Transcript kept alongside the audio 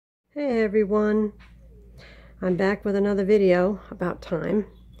Hey everyone, I'm back with another video, about time.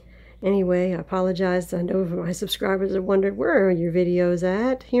 Anyway, I apologize. I know my subscribers have wondered, where are your videos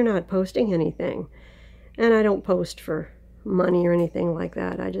at? You're not posting anything. And I don't post for money or anything like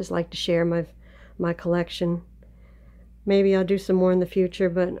that. I just like to share my collection. Maybe I'll do some more in the future,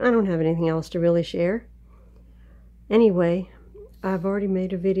 but I don't have anything else to really share. Anyway, I've already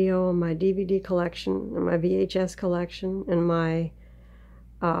made a video on my DVD collection and my VHS collection and my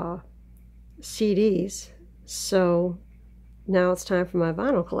CDs, so now it's time for my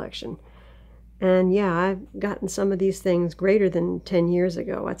vinyl collection. And yeah, I've gotten some of these things greater than 10 years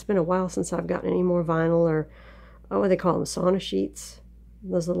ago. It's been a while since I've gotten any more vinyl, or what they call them, sauna sheets,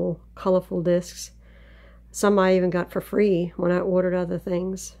 those little colorful discs. Some I even got for free when I ordered other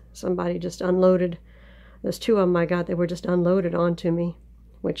things. Somebody just unloaded. There's two of them I got. They were just unloaded onto me,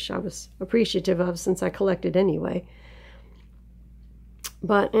 which I was appreciative of since I collected anyway.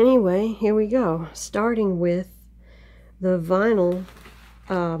 But anyway, here we go. Starting with the vinyl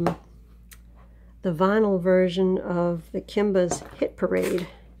version of the Kimba's Hit Parade.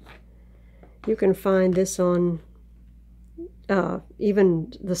 You can find this on,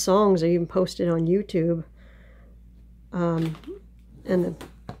 even the songs are even posted on YouTube. And the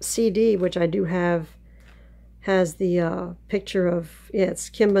CD, which I do have, has the picture of, yeah,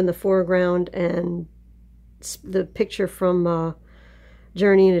 it's Kimba in the foreground, and the picture from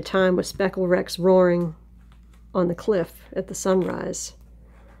Journey into Time with Speckle Rex roaring on the cliff at the sunrise.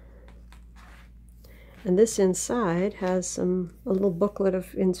 And this inside has a little booklet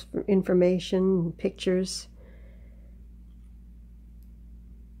of information and pictures.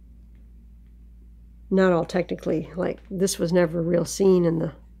 Not all technically, like this was never a real scene in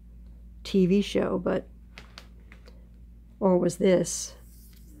the TV show, but, or was this,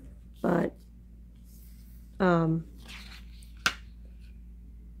 but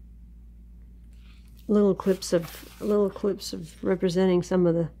little clips of representing some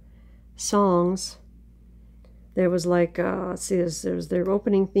of the songs. There was like, let's see, there's their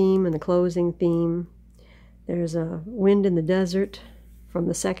opening theme and the closing theme. There's a Wind in the Desert from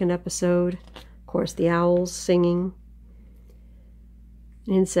the second episode. Of course, the owls singing.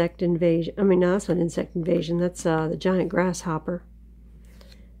 Insect Invasion. I mean, no, that's not Insect Invasion. That's the giant grasshopper.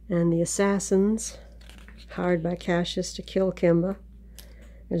 And the assassins hired by Cassius to kill Kimba.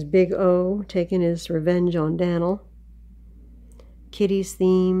 There's Big O taking his revenge on Daniel. Kitty's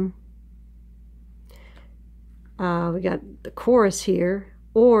theme. We got the chorus here,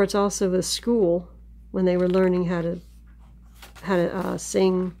 or it's also the school when they were learning how to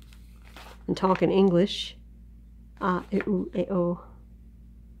sing and talk in English. A-O.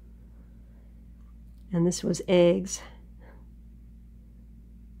 And this was Eggs.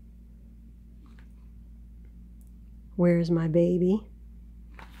 Where's My Baby?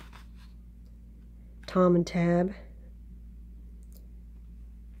 Tom and Tab.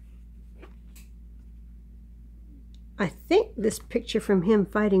 I think this picture from him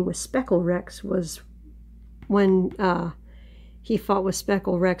fighting with Speckle Rex was when he fought with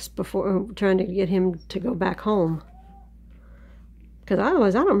Speckle Rex before, trying to get him to go back home. Because I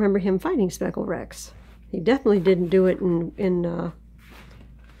don't remember him fighting Speckle Rex. He definitely didn't do it in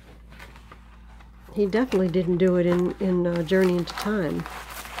Journey into Time.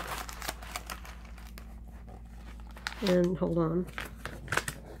 And hold on.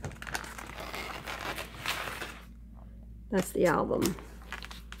 That's the album.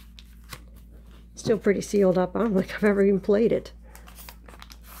 Still pretty sealed up. I don't think I've ever even played it.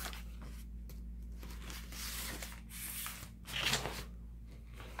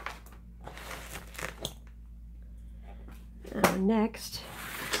 Next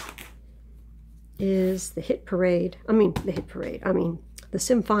is the Hit Parade. I mean, the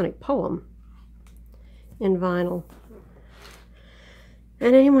symphonic poem in vinyl.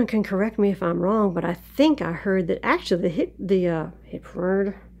 And anyone can correct me if I'm wrong, but I think I heard that actually the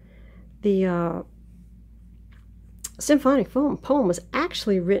symphonic poem was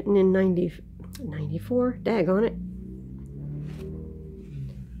actually written in 94, daggone it,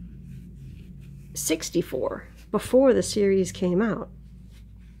 64, before the series came out.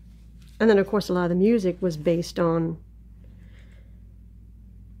 And then, of course, a lot of the music was based on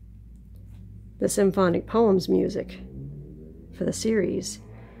the symphonic poems music for the series.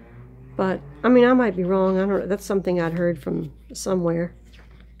 But I mean, I might be wrong. I don't know. That's something I'd heard from somewhere.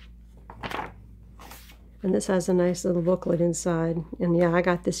 And this has a nice little booklet inside. And yeah, I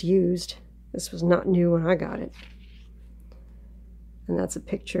got this used. This was not new when I got it. And that's a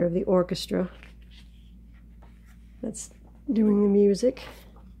picture of the orchestra that's doing the music.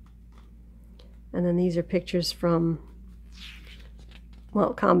 And then these are pictures from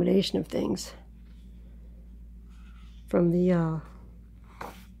well, a combination of things from the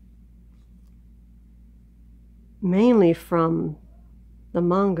mainly from the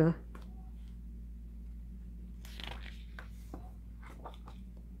manga.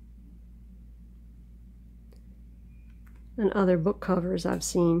 And other book covers I've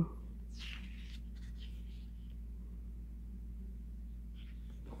seen.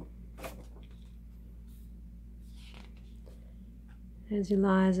 There's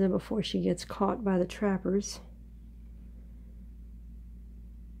Eliza before she gets caught by the trappers.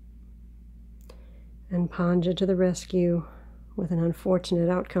 And Panja to the rescue with an unfortunate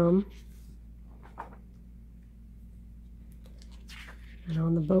outcome. And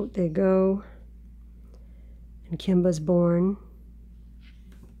on the boat they go. And Kimba's born.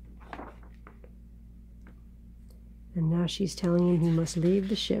 And now she's telling him he must leave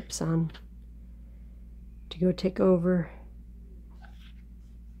the ship, son, to go take over.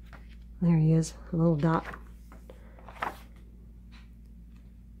 There he is, a little dot.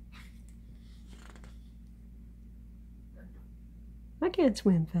 I can't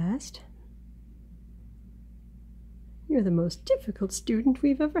swim fast. You're the most difficult student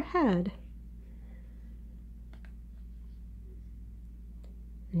we've ever had.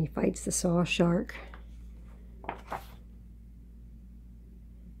 And he fights the saw shark.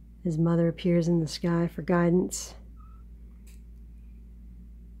 His mother appears in the sky for guidance.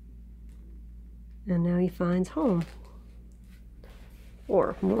 And now he finds home.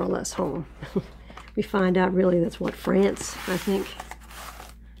 Or more or less home. We find out really that's what, France, I think.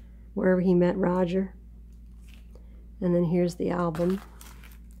 Wherever he met Roger. And then here's the album.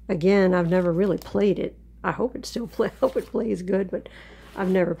 Again, I've never really played it. I hope it still hope it plays good, but I've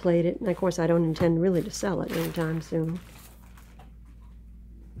never played it. And of course I don't intend really to sell it anytime soon.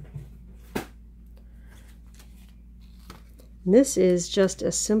 This is just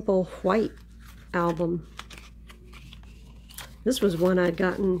a simple white album. This was one I'd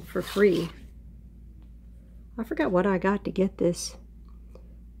gotten for free. I forgot what I got to get this,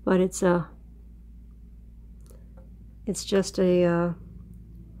 but it's just a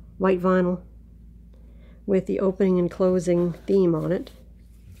white vinyl with the opening and closing theme on it.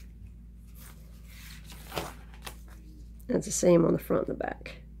 That's the same on the front and the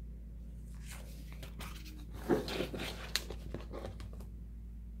back.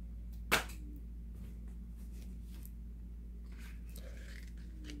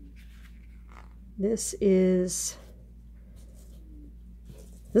 This is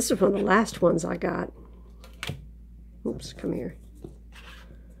one of the last ones I got. Oops, come here.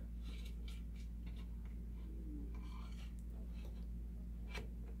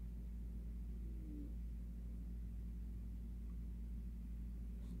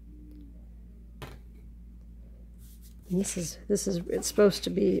 And this is supposed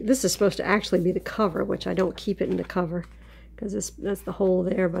to actually be the cover, which I don't keep it in the cover because that's the hole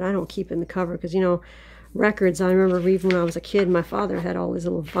there, but I don't keep it in the cover because, you know, records, I remember even when I was a kid, my father had all these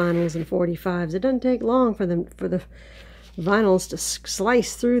little vinyls and 45s. It doesn't take long for the vinyls to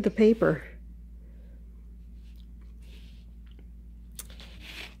slice through the paper.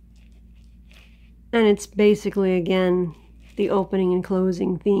 And it's basically, again, the opening and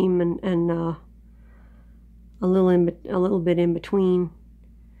closing theme and a little bit in between,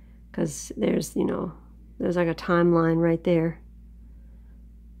 because there's, you know, there's like a timeline right there.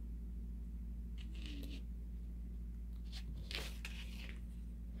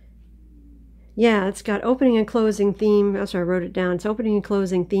 Yeah, it's got opening and closing theme. That's why I wrote it down. It's opening and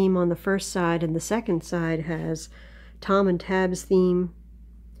closing theme on the first side, and the second side has Tom and Tab's theme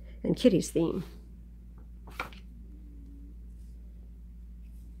and Kitty's theme.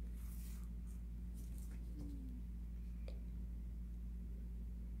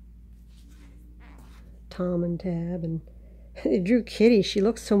 Tom and Tab, and they drew Kitty. She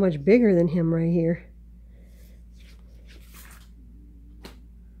looks so much bigger than him right here.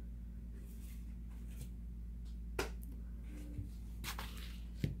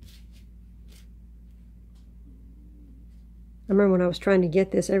 I remember when I was trying to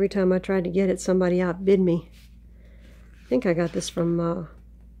get this, every time I tried to get it, somebody outbid me. I think I got this from,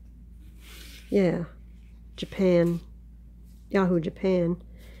 yeah, Japan, Yahoo Japan.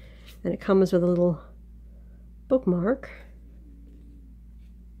 And it comes with a little bookmark.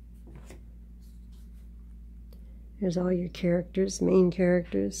 There's all your characters, main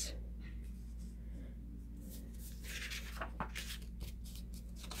characters.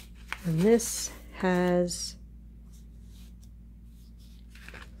 And this has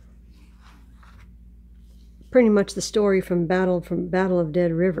pretty much the story from Battle of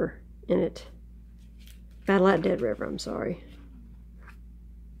Dead River in it. Battle at Dead River, I'm sorry.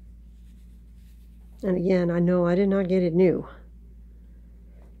 And again, I know I did not get it new.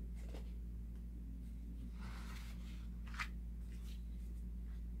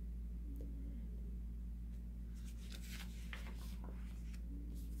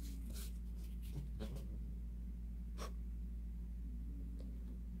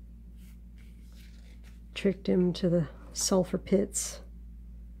 Tricked him to the sulfur pits.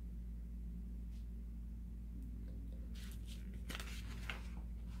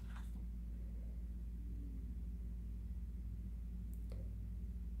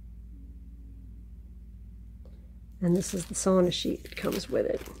 And this is the sauna sheet that comes with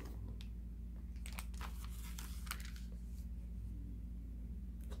it.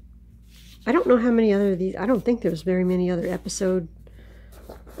 I don't know how many other of these, I don't think there's very many other episode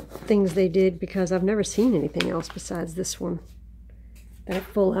things they did, because I've never seen anything else besides this one that had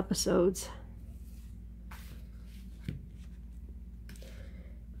full episodes.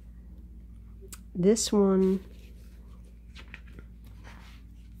 This one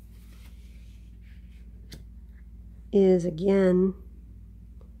is, again,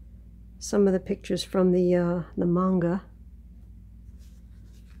 some of the pictures from the manga.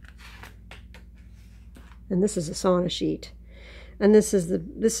 And this is a sauna sheet. And this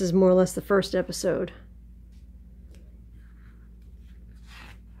is more or less the first episode.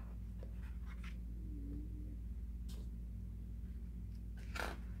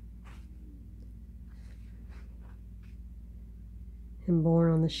 Him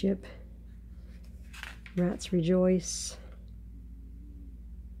born on the ship. Rats rejoice.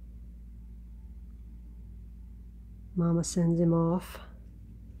 Mama sends him off.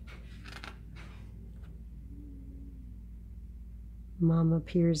 Mama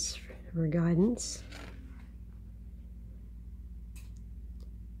appears for guidance.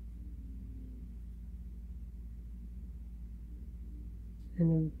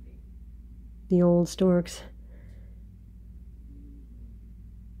 And the old storks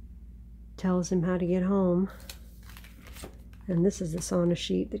tells him how to get home. And this is the sauna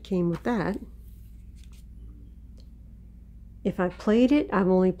sheet that came with that. If I played it, I've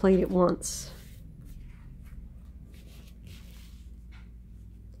only played it once.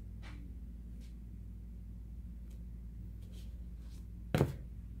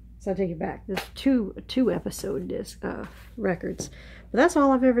 So I take it back. There's two episode disc records, but that's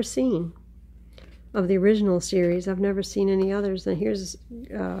all I've ever seen of the original series. I've never seen any others. And here's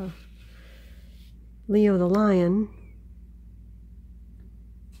Leo the Lion,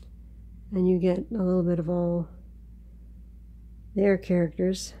 and you get a little bit of all their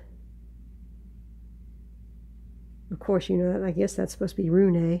characters. Of course, you know, I guess that's supposed to be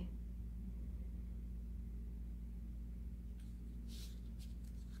Rune.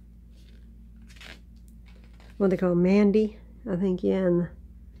 What they call Mandy, I think, yeah.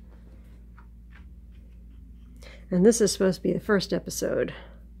 And this is supposed to be the first episode,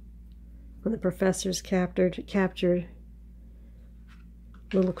 when the professor's captured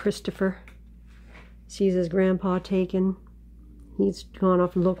little Christopher. Sees his grandpa taken. He's gone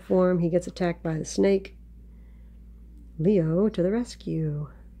off and looked for him. He gets attacked by the snake. Leo to the rescue.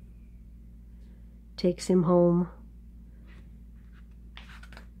 Takes him home.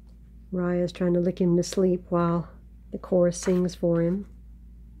 Raya's trying to lick him to sleep while the chorus sings for him.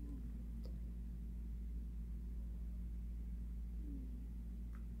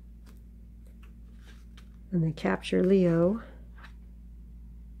 And they capture Leo.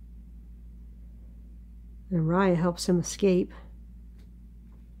 And Raya helps him escape.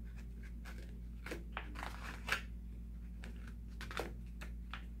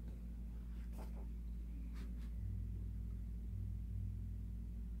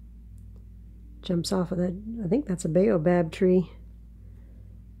 Jumps off of that, I think that's a baobab tree,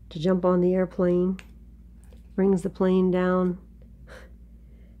 to jump on the airplane. Brings the plane down.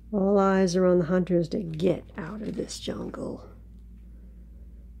 All eyes are on the hunters to get out of this jungle.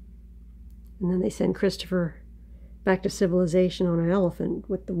 And then they send Christopher back to civilization on an elephant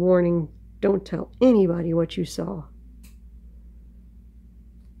with the warning, don't tell anybody what you saw.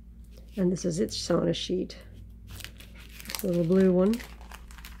 And this is its sauna sheet. This little blue one.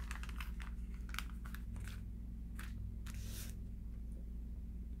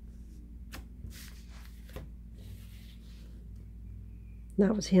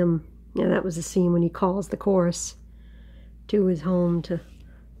 That was him. Yeah, that was the scene when he calls the chorus to his home to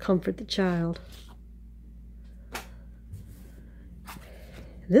comfort the child.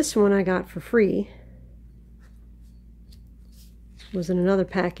 This one I got for free. It was in another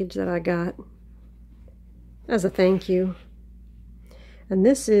package that I got as a thank you. And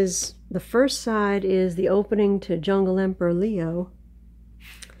this is, the first side is the opening to Jungle Emperor Leo.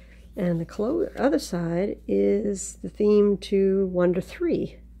 And the other side is the theme to Wonder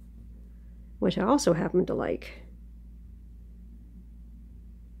 3, which I also happen to like.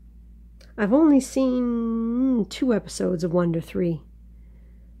 I've only seen 2 episodes of Wonder 3,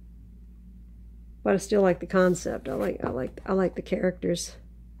 but I still like the concept. I like the characters.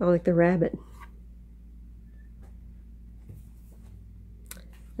 I like the rabbit.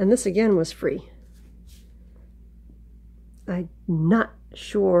 And this again was free. I'm not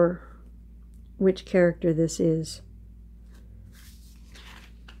sure which character this is.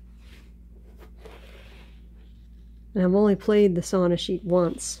 And I've only played the sauna sheet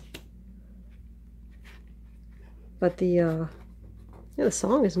once. But the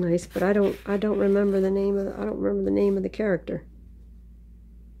song is nice, but I don't remember the name of the character.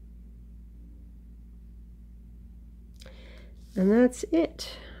 And that's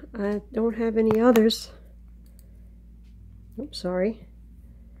it. I don't have any others. Oops, sorry.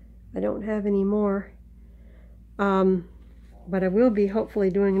 I don't have any more. But I will be hopefully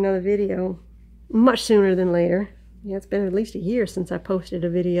doing another video much sooner than later. Yeah, it's been at least a year since I posted a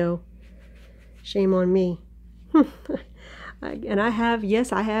video. Shame on me. And I have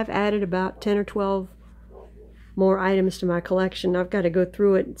added about 10 or 12 more items to my collection. I've got to go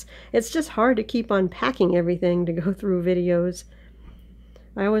through it. It's just hard to keep unpacking everything to go through videos.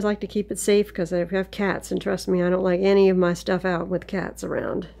 I always like to keep it safe because I have cats, and trust me, I don't like any of my stuff out with cats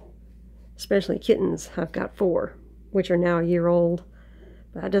around. Especially kittens. I've got 4, which are now a year old.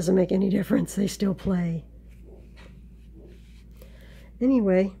 But that doesn't make any difference. They still play.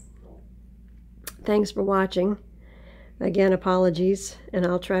 Anyway, thanks for watching. Again, apologies, and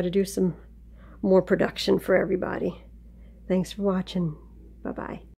I'll try to do some more production for everybody. Thanks for watching. Bye-bye.